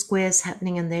got some squares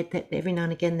happening, and every now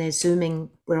and again they're Zooming.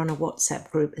 We're on a WhatsApp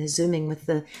group. They're Zooming with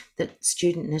the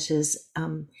student knitters,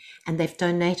 and they've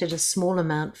donated a small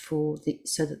amount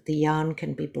so that the yarn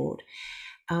can be bought.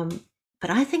 But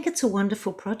I think it's a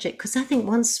wonderful project, because I think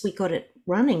once we got it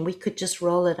running, we could just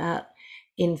roll it out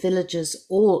in villages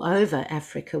all over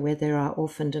Africa where there are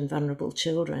orphaned and vulnerable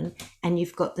children, and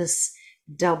you've got this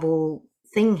double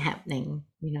thing happening.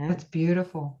 That's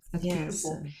beautiful. That's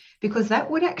beautiful, because that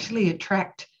would actually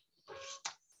attract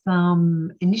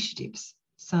some initiatives,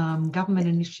 some government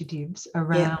initiatives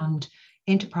around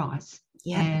enterprise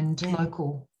and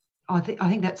local. I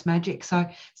think that's magic. So,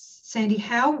 Sandy,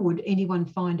 how would anyone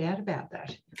find out about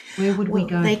that? Where would we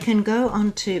go? They can go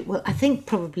on to, I think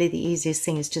probably the easiest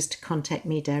thing is just to contact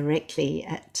me directly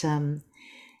at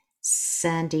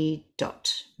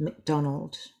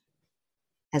sandy.mcdonald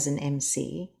as an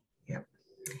MC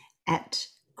at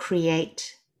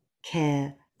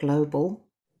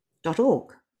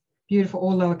createcareglobal.org. Beautiful.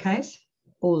 All lowercase?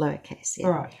 All lowercase, yeah.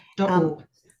 All right. .org. Okay.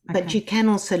 But you can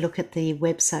also look at the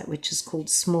website, which is called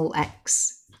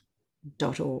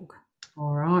smallaxe.org.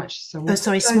 All right. So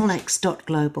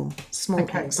smallaxe.global.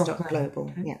 Smallaxe.global.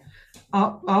 Okay. Yeah.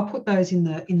 I'll put those in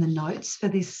the notes for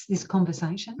this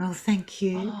conversation. Oh, thank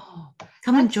you.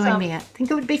 Come and join me. I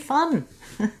think it would be fun.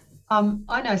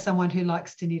 I know someone who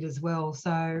likes to knit as well,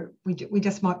 so we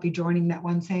just might be joining that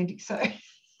one, Sandy. So,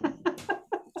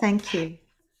 thank you.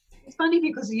 It's funny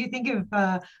because you think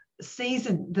of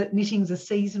season, that knitting's a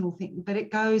seasonal thing, but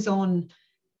it goes on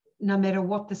no matter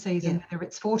what the season, whether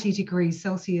it's 40 degrees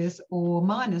Celsius or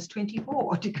minus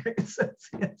 24 degrees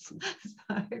Celsius.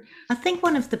 So, I think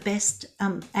one of the best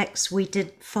acts we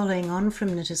did following on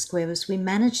from Knit a Square was we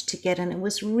managed to get, and it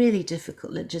was really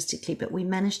difficult logistically, but we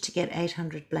managed to get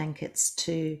 800 blankets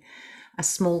to a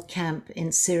small camp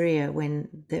in Syria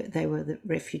when they were the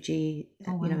refugee,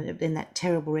 in that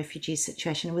terrible refugee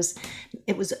situation.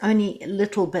 It was only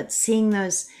little, but seeing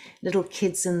those little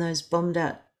kids in those bombed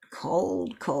out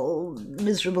cold,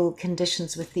 miserable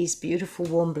conditions with these beautiful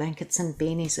warm blankets and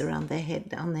beanies around their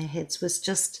heads was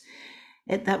just,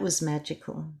 that was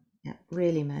magical. Yeah,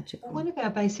 really magical. Well, one of our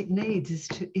basic needs is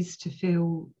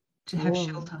to have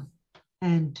shelter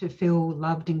and to feel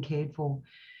loved and cared for,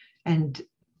 and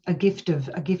a gift of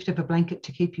a blanket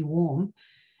to keep you warm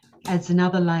adds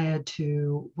another layer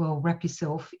to wrap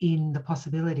yourself in the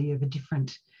possibility of a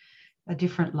different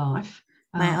life.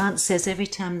 My aunt says every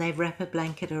time they wrap a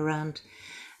blanket around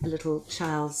a little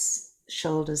child's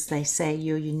shoulders, they say,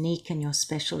 you're unique and you're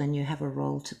special and you have a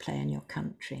role to play in your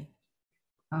country.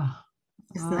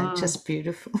 Isn't that just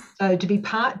beautiful? So to be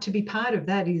part of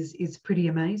that is pretty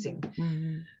amazing.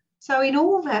 Mm-hmm. So in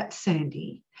all that,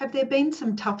 Sandy, have there been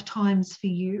some tough times for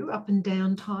you, up and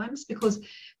down times? Because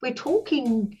we're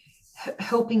talking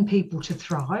helping people to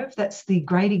thrive. That's the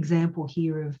great example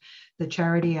here of the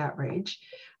charity outreach.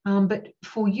 But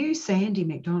for you, Sandy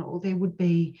McDonald,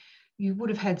 you would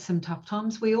have had some tough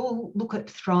times. We all look at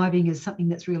thriving as something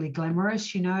that's really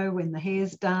glamorous, when the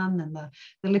hair's done and the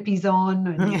lippy's on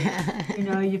and,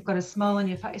 you've got a smile on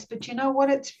your face. But you know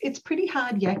what? It's pretty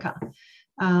hard yakka.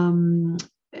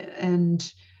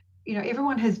 And,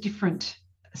 everyone has different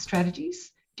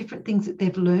strategies, different things that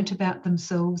they've learnt about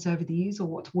themselves over the years or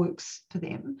what works for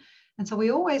them. And so we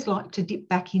always like to dip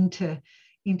back into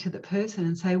the person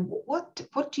and say, what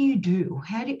do you do?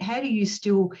 How do you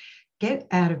still get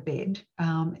out of bed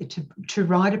to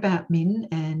write about Min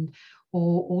and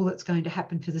or all that's going to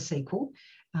happen for the sequel,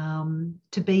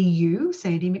 to be you,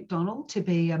 Sandy McDonald, to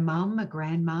be a mum, a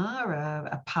grandma,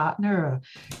 a partner,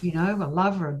 a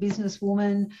lover, a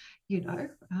businesswoman,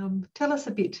 tell us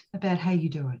a bit about how you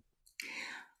do it.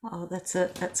 Oh, that's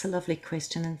a lovely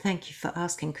question, and thank you for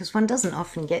asking, because one doesn't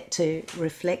often get to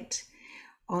reflect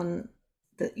on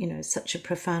such a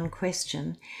profound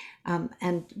question.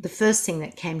 And the first thing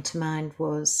that came to mind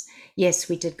was, yes,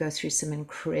 we did go through some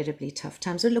incredibly tough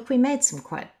times. But look, we made some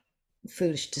quite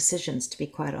foolish decisions, to be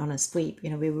quite honest. We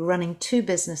were running two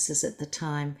businesses at the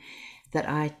time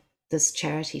that this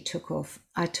charity took off.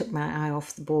 I took my eye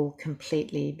off the ball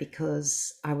completely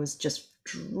because I was just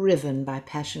driven by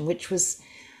passion, which was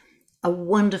a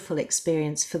wonderful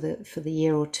experience for the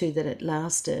year or two that it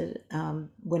lasted.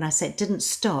 When I say it didn't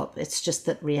stop, it's just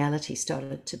that reality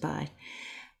started to bite.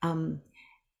 And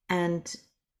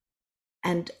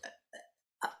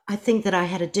I think that I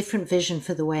had a different vision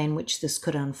for the way in which this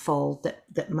could unfold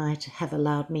that might have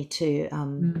allowed me to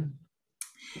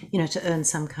to earn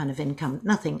some kind of income.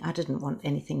 I didn't want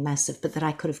anything massive, but that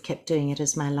I could have kept doing it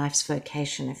as my life's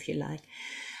vocation, if you like.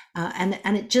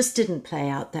 And it just didn't play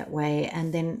out that way.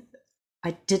 And then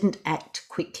I didn't act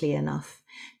quickly enough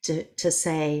to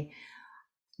say,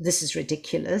 this is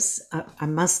ridiculous. I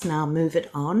must now move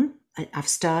it on. I've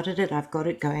started it. I've got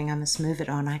it going. I must move it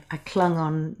on. I clung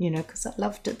on, because I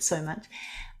loved it so much.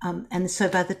 And so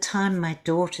by the time my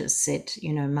daughters said,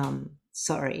 Mum,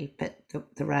 sorry, but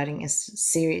the writing is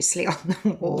seriously on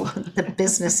the wall. The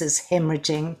business is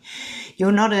hemorrhaging.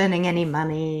 You're not earning any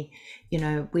money.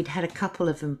 We'd had a couple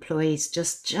of employees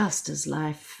just as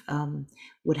life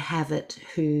would have it,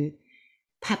 who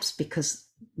perhaps because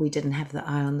we didn't have the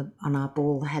eye on our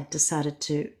ball, had decided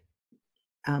to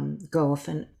go off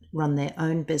and run their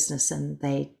own business, and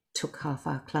they took half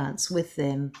our clients with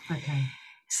them. Okay.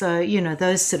 So,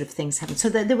 those sort of things happened. So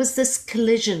there was this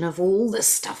collision of all this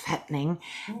stuff happening,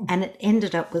 and it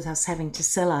ended up with us having to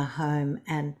sell our home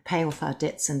and pay off our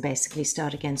debts and basically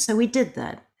start again. So we did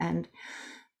that. And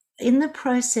in the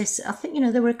process, I think,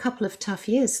 there were a couple of tough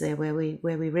years there where we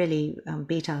really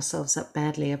beat ourselves up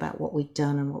badly about what we'd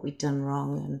done and what we'd done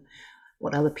wrong and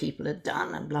what other people had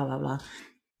done and blah, blah, blah.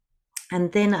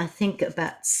 And then I think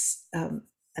about,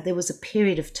 there was a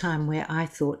period of time where I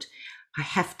thought, I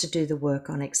have to do the work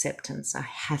on acceptance. I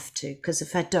have to, because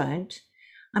if I don't,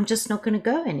 I'm just not going to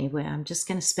go anywhere. I'm just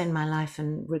going to spend my life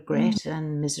in regret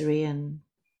and misery, and,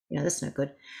 that's no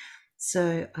good.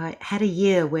 So I had a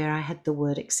year where I had the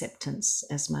word acceptance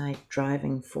as my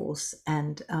driving force.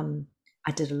 And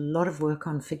I did a lot of work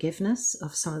on forgiveness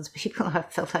of some of the people I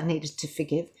felt I needed to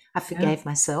forgive. I forgave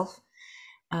myself.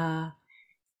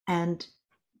 And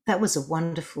that was a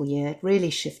wonderful year. It really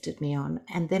shifted me on.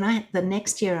 And then the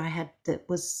next year I had, that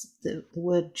was the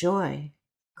word joy,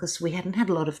 because we hadn't had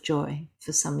a lot of joy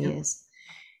for some years.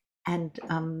 And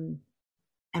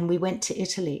we went to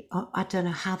Italy. I don't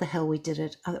know how the hell we did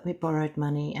it. We borrowed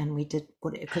money and we did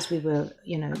because we were,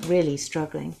 really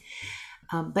struggling.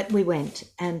 But we went,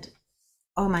 and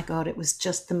oh my God, it was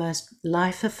just the most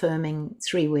life-affirming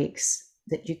 3 weeks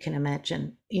that you can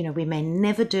imagine. We may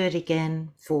never do it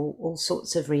again for all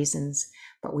sorts of reasons,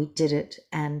 but we did it,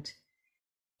 and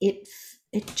it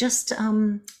just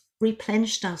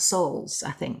replenished our souls,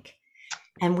 I think.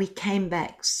 And we came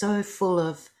back so full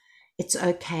of, it's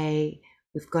okay.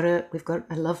 We've got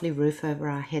a lovely roof over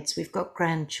our heads. We've got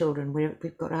grandchildren.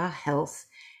 We've got our health,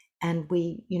 and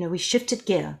we shifted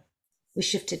gear.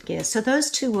 So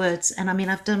those two words, and I mean,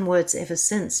 I've done words ever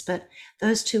since, but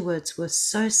those two words were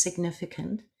so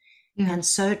significant and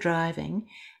so driving.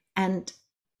 And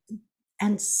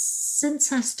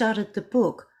since I started the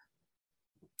book,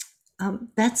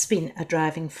 that's been a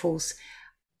driving force.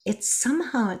 It's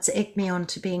egged me on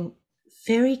to being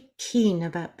very keen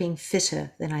about being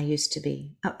fitter than I used to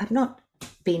be. I've not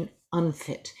been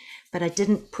unfit, but I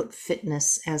didn't put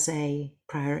fitness as a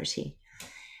priority.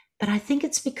 But I think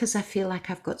it's because I feel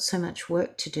like I've got so much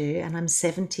work to do, and I'm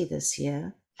 70 this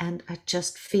year, and I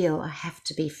just feel I have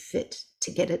to be fit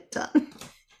to get it done.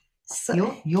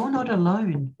 So you're not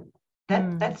alone.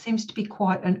 That seems to be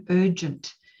quite an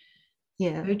urgent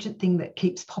thing that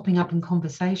keeps popping up in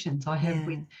conversations I have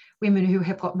with women who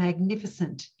have got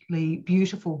magnificently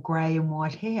beautiful grey and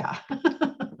white hair.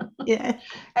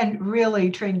 And really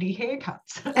trendy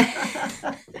haircuts.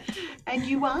 And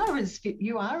you are as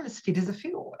fit as a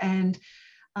fiddle. And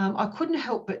I couldn't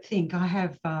help but think, I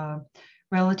have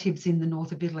relatives in the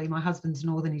north of Italy. My husband's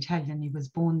Northern Italian. He was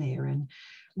born there, and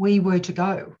we were to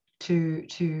go to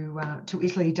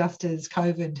Italy just as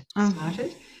COVID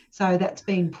started. So that's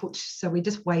been put. So we're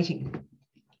just waiting,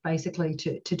 basically,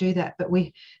 to do that. But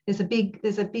there's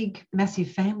a big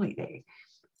massive family there,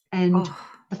 and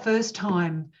the first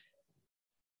time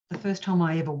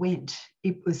I ever went,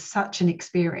 it was such an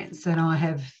experience, and I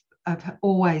have I've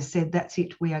always said that's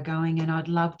it, we are going, and I'd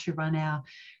love to run our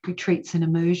retreats and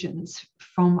immersions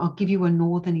from, I'll give you a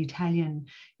Northern Italian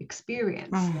experience.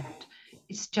 That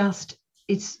it's just,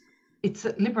 it's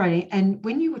liberating. And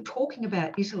when you were talking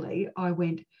about Italy, I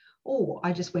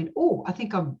just went, I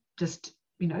think I'm just,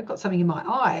 got something in my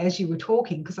eye as you were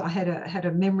talking, because I had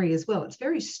a memory as well. It's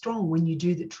very strong when you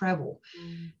do the travel,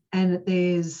 and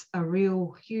there's a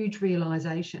real huge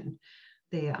realization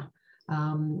there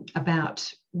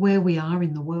about where we are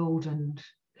in the world and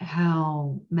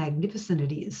how magnificent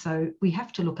it is. So we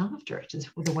have to look after it as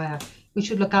the way we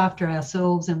should look after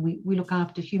ourselves, and we look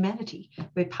after humanity.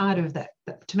 We're part of that.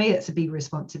 To me, it's a big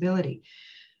responsibility.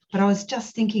 But I was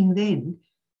just thinking then,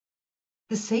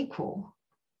 the sequel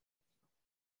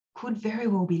could very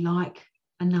well be like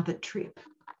another trip.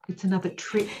 It's another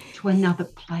trip to another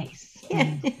place.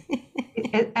 Yeah.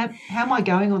 How am I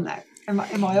going on that? Am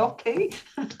I off key?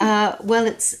 Well,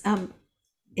 it's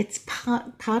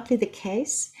partly the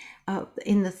case.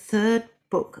 In the third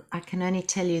book, I can only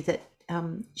tell you that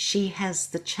she has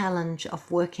the challenge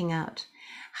of working out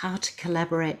how to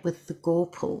collaborate with the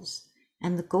Gorpals.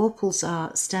 And the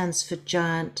Gorpals stands for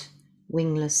giant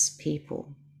wingless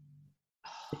people,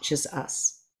 which is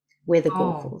us. We're the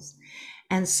Gorpals.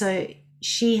 And so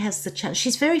she has the challenge.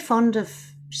 She's fond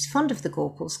of the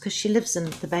Gorpals because she lives in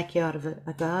the backyard of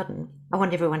a garden. I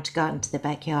want everyone to go out into the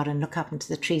backyard and look up into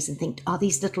the trees and think,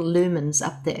 these little lumens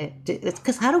up there.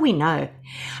 Because how do we know?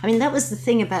 I mean, that was the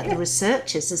thing about the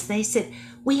researchers, is they said,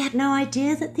 we had no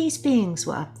idea that these beings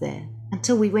were up there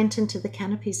until we went into the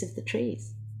canopies of the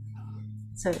trees.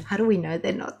 So how do we know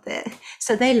they're not there?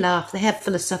 So they laugh. They have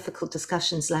philosophical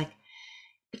discussions like,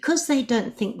 because they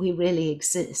don't think we really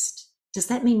exist, does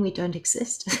that mean we don't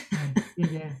exist?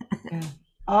 Yeah.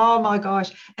 Oh my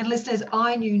gosh. And listeners,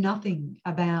 I knew nothing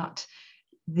about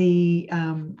the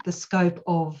scope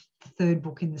of the third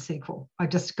book in the sequel. I'll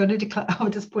just put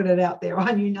it out there.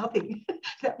 I knew nothing.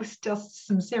 That was just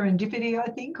some serendipity, I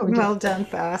think. Or well done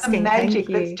for asking. Some magic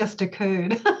that's just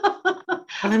occurred.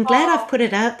 Well, I'm glad I've put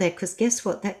it out there, because guess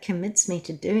what? That commits me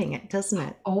to doing it, doesn't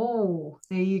it? Oh,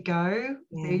 there you go.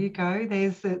 Yeah. There you go.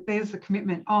 There's the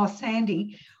commitment. Oh,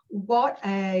 Sandy, what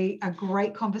a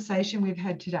great conversation we've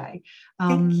had today.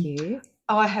 Thank you.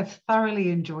 I have thoroughly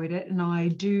enjoyed it, and I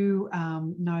do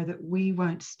know that we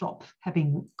won't stop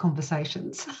having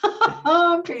conversations.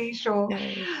 I'm pretty sure. No.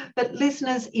 But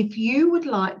listeners, if you would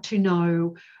like to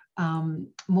know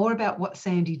more about what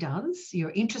Sandy does, you're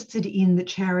interested in the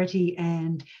charity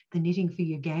and the Knitting for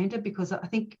Uganda, because I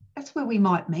think that's where we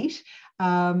might meet.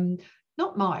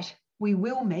 We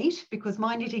will meet, because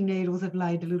my knitting needles have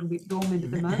laid a little bit dormant at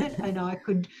the moment, and I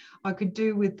could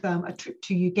do with a trip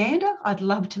to Uganda. I'd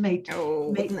love to meet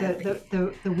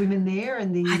the women there.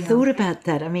 And I thought about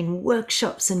that. I mean,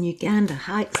 workshops in Uganda,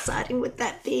 how exciting would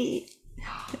that be?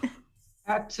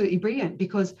 Absolutely brilliant,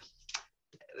 because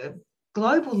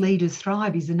Global Leaders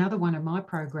Thrive is another one of my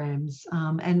programs,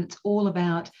 and it's all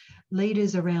about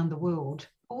leaders around the world,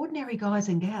 ordinary guys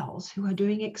and gals who are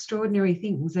doing extraordinary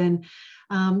things. And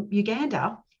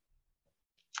Uganda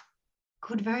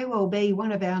could very well be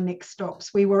one of our next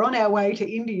stops. We were on our way to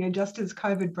India just as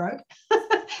COVID broke.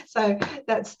 So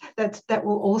that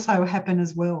will also happen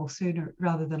as well, sooner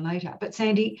rather than later. But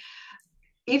Sandy,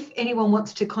 if anyone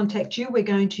wants to contact you, we're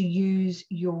going to use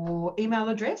your email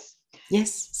address.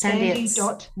 Yes,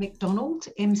 Sandy.McDonald, McDonald,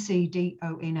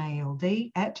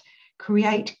 at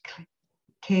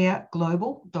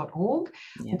createcareglobal.org.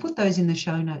 Yeah. We'll put those in the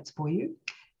show notes for you.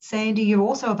 Sandy, you're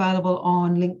also available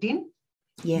on LinkedIn.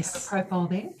 Yes. You have a profile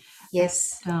there.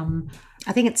 Yes.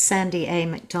 I think it's Sandy A.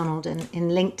 McDonald, and in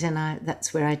LinkedIn,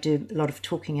 that's where I do a lot of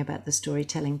talking about the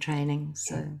storytelling training.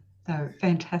 So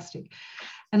fantastic.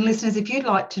 And listeners, if you'd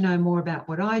like to know more about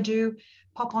what I do,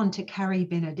 pop on to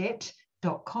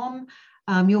carriebenedet.com.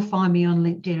 You'll find me on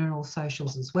LinkedIn and all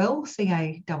socials as well.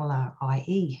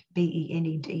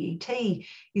 CarrieBenedet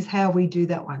is how we do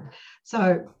that one.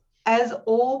 So as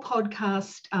all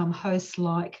podcast hosts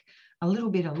like a little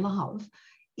bit of love,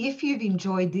 if you've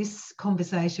enjoyed this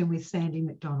conversation with Sandy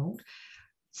McDonald,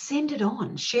 send it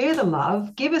on, share the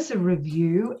love, give us a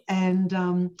review, and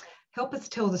help us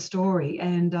tell the story.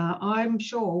 And I'm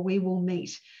sure we will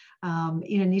meet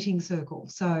in a knitting circle.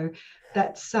 So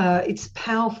that's it's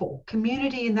powerful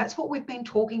community, and that's what we've been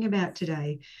talking about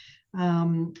today,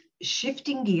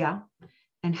 shifting gear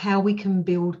and how we can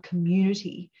build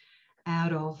community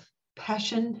out of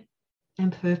passion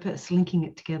and purpose, linking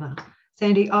it together.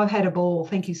 Sandy, I've had a ball.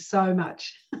 Thank you so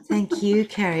much. Thank you,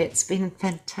 Carrie. It's been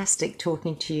fantastic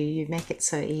talking to you. You make it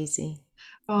so easy.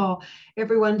 Oh,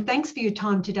 everyone, thanks for your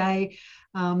time today.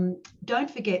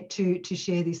 Don't forget to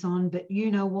share this on, but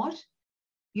you know what?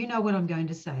 you know what I'm going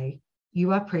to say.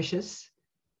 You are precious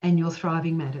and your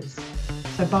thriving matters.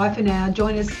 So bye for now.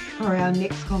 Join us for our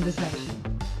next conversation.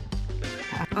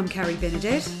 I'm Carrie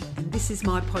Benedette, and this is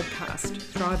my podcast,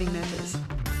 Thriving Matters.